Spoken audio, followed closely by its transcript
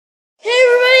Hey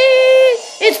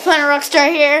everybody! It's Planet Rockstar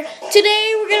here.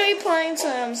 Today we're going to be playing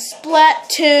some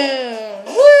Splatoon.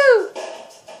 Woo!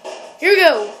 Here we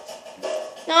go.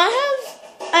 Now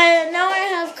I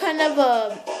have kind of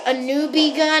a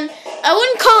newbie gun. I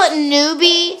wouldn't call it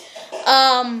newbie.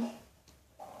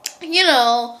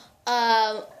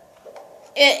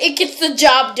 It gets the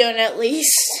job done at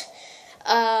least.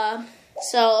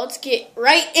 So let's get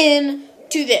right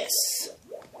into this.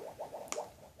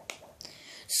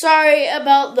 Sorry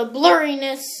about the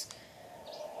blurriness,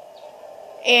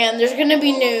 and there's going to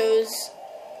be news.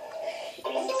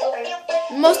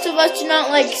 Most of us do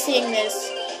not like seeing this,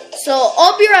 so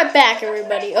I'll be right back,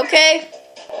 everybody, okay?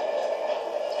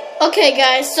 Okay,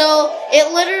 guys, so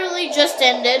it literally just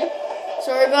ended,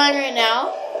 so we're going right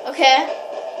now, okay?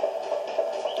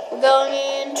 We're going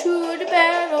into the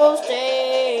battle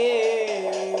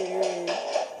stage.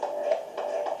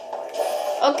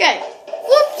 Okay,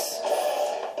 whoops.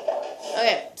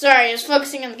 Okay, sorry, I was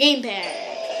focusing on the gamepad.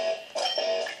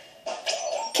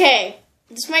 Okay,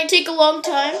 this might take a long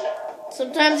time.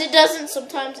 Sometimes it doesn't,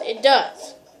 sometimes it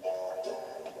does.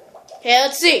 Okay,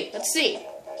 let's see.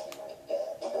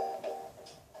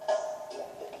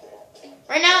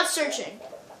 Right now it's searching.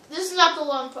 This is not the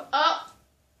long part. Oh.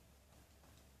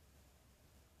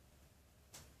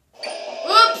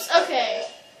 Whoops, okay.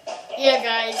 Yeah,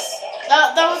 guys.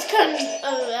 That was kind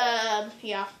of,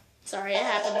 yeah. Sorry, it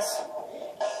happens.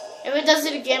 If it does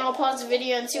it again, I'll pause the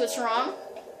video and see what's wrong.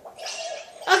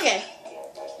 Okay.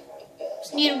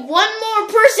 Just need one more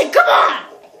person. Come on!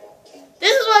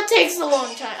 This is what takes a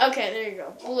long time. Okay, there you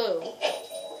go. Blue.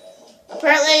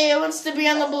 Apparently, it wants to be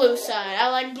on the blue side. I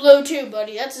like blue too,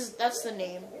 buddy. That's the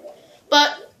name.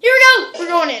 But, here we go! We're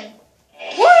going in.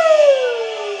 Woo!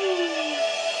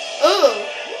 Ooh.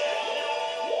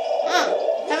 Huh.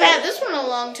 Haven't had this one in a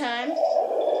long time.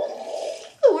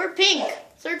 Ooh, we're pink.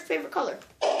 Third favorite color.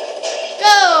 Go!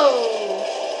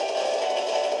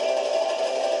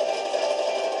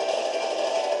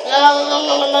 La, la, la,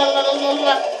 la, la, la, la,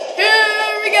 la.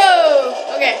 Here we go!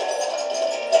 Okay.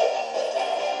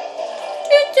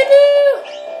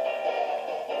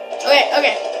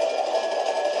 Okay.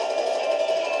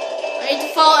 I need to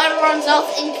follow everyone's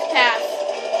ink path.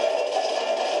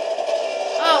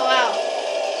 Oh, wow.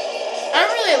 I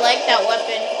don't really like that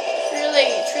weapon.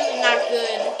 It's really not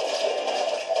good.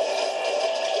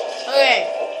 Okay.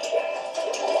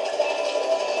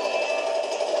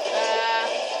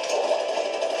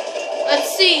 Let's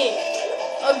see.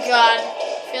 Oh god. I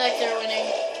feel like they're winning.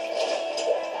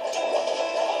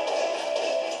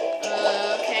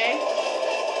 Okay.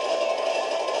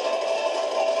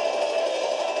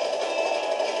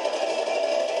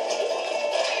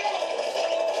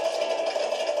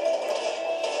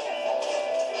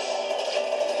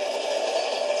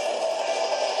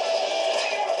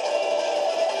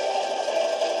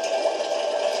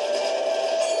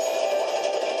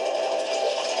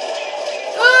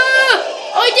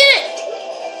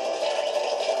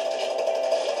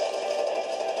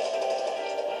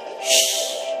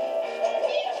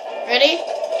 Ready? Here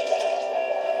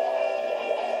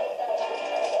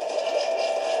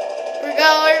we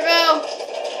go.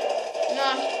 Come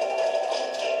on.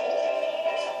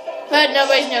 But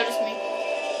nobody's noticed me.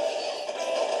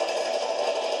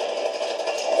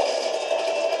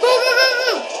 Go!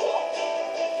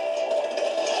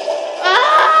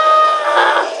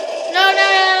 Ah! No.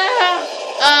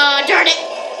 Darn it.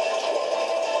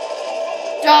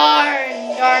 Darn.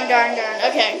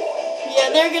 Okay. Yeah,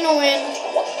 they're gonna win.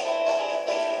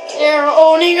 They're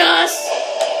owning us.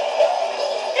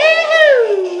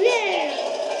 Woohoo! Yeah.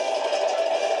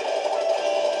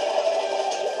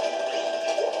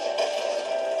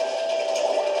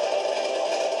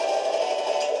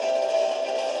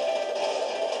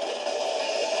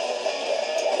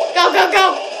 Go!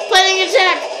 Planning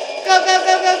attack. Go.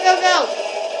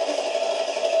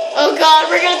 Oh god,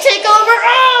 we're gonna take over.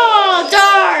 Oh,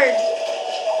 darn.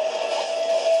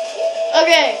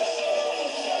 Okay.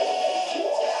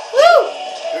 Woo!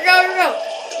 Here we go.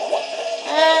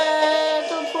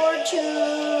 Teleport to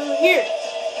here.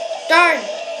 Darn.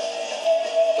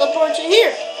 Teleport to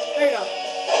here. There we go.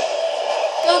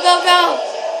 Go.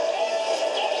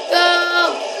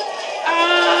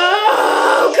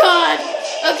 Oh god.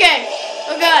 Okay.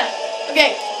 Oh god.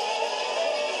 Okay.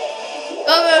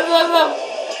 Go.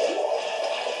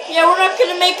 Yeah, we're not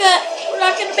gonna make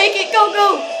it. Go.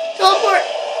 Teleport.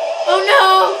 Oh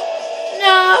no.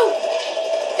 Go.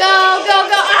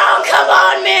 Oh, come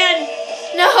on, man.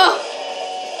 No.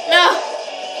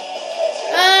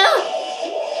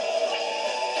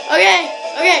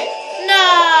 Okay.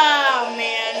 No,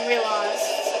 man, we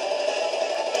lost.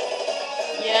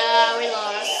 Yeah. Yeah, we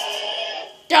lost.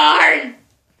 Darn!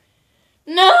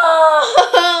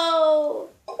 No!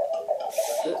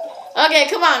 Okay,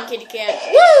 come on, kitty cat.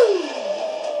 Woo!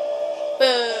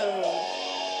 Boom.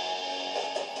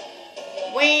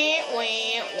 Wah,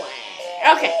 wah,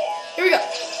 wah. Okay, here we go.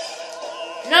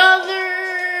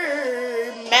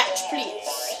 Another match, please.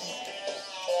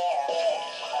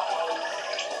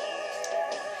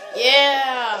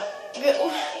 Yeah.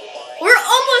 We're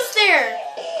almost there.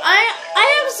 I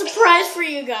have a surprise for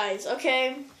you guys,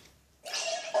 okay?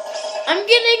 I'm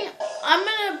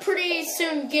gonna pretty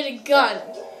soon get a gun.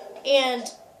 And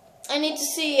I need to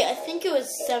see, I think it was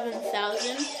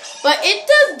 7,000. But it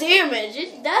does damage.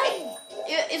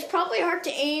 It's probably hard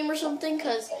to aim or something,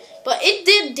 but it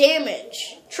did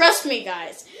damage. Trust me,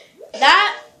 guys.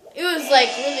 It was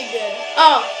like really good.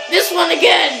 Oh, this one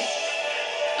again.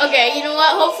 Okay, you know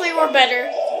what? Hopefully we're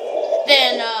better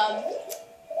than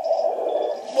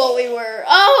what we were.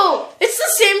 Oh, it's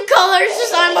the same color. It's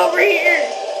just I'm over here.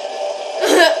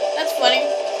 That's funny.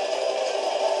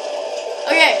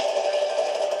 Okay.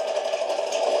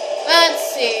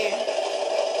 Let's see.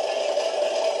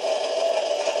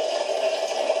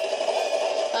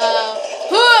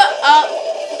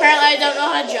 Apparently I don't know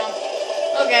how to jump.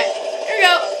 Okay, here we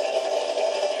go.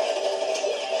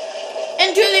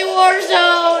 Into the war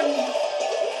zone.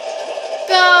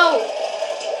 Go.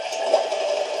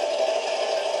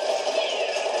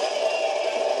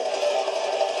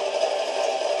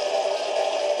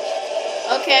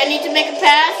 Okay, I need to make a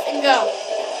path and go.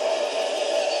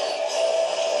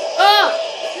 Oh,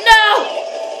 no!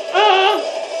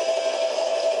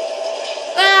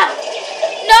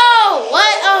 No!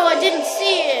 What? Oh, I didn't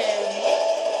see him.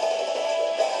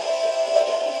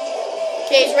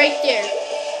 Okay, he's right there.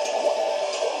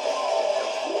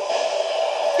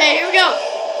 Okay, here we go.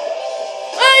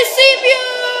 I see you!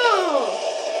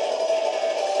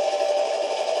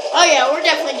 Oh yeah, we're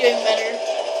definitely doing better.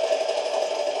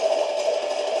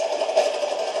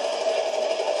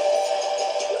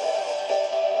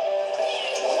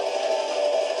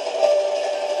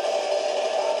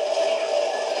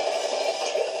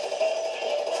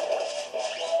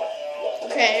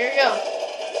 Okay, here we go.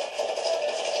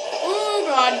 Oh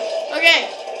God. Okay.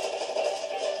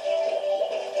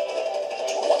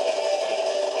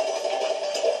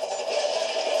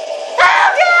 Oh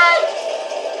God!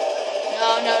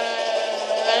 No.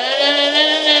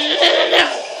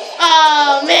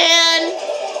 Oh man,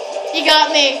 he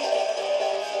got me.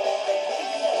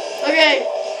 Okay.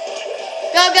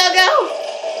 Go.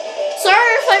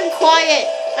 Sorry if I'm quiet.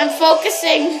 I'm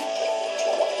focusing.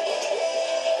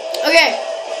 Okay.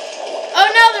 Oh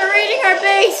no, they're raiding our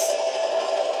base.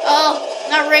 Oh,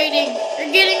 not raiding.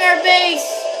 They're getting our base.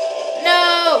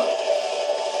 No.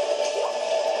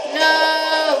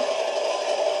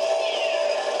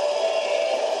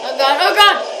 Oh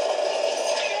God.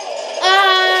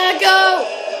 Go.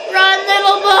 Run,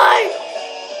 little boy.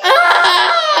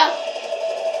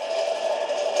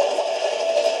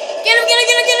 Get him.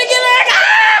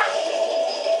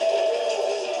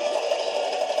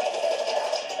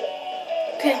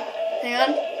 Okay, hang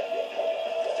on.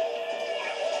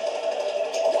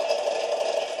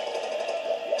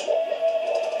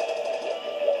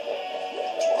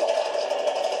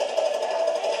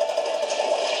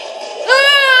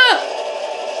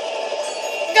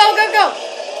 Go.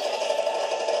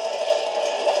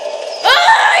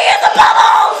 Ah, he hit the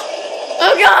bubble!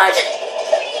 Oh God.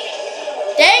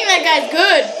 Dang, that guy's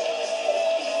good.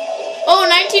 Oh,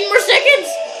 19 more seconds.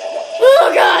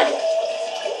 Oh God.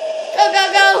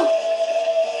 Go.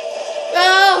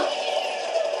 Oh!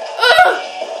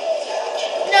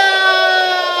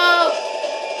 No!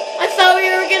 I thought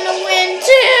we were gonna win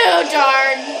too!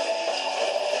 Darn.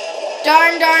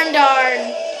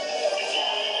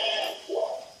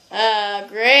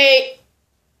 Great.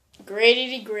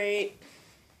 Great.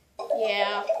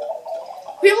 Yeah.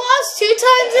 We lost 2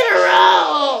 times in a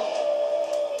row!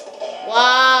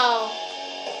 Wow.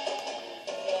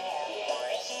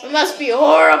 We must be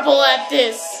horrible at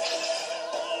this.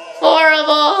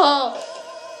 Horrible!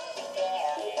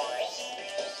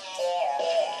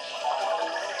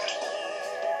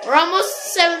 We're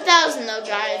almost 7,000 though,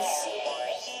 guys.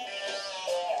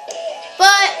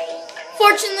 But,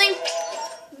 fortunately,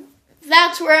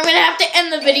 that's where I'm going to have to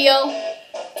end the video.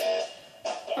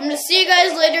 I'm going to see you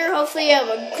guys later. Hopefully you have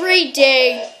a great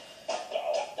day.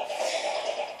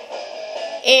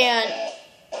 And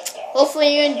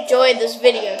hopefully you enjoyed this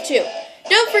video too.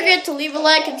 Don't forget to leave a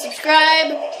like and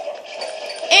subscribe.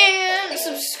 And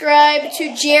subscribe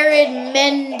to Jared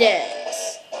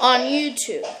Mendez on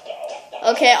YouTube.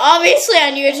 Okay, obviously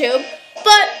on YouTube.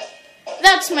 But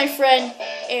that's my friend.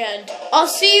 and I'll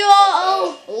see you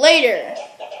all later.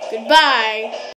 Goodbye.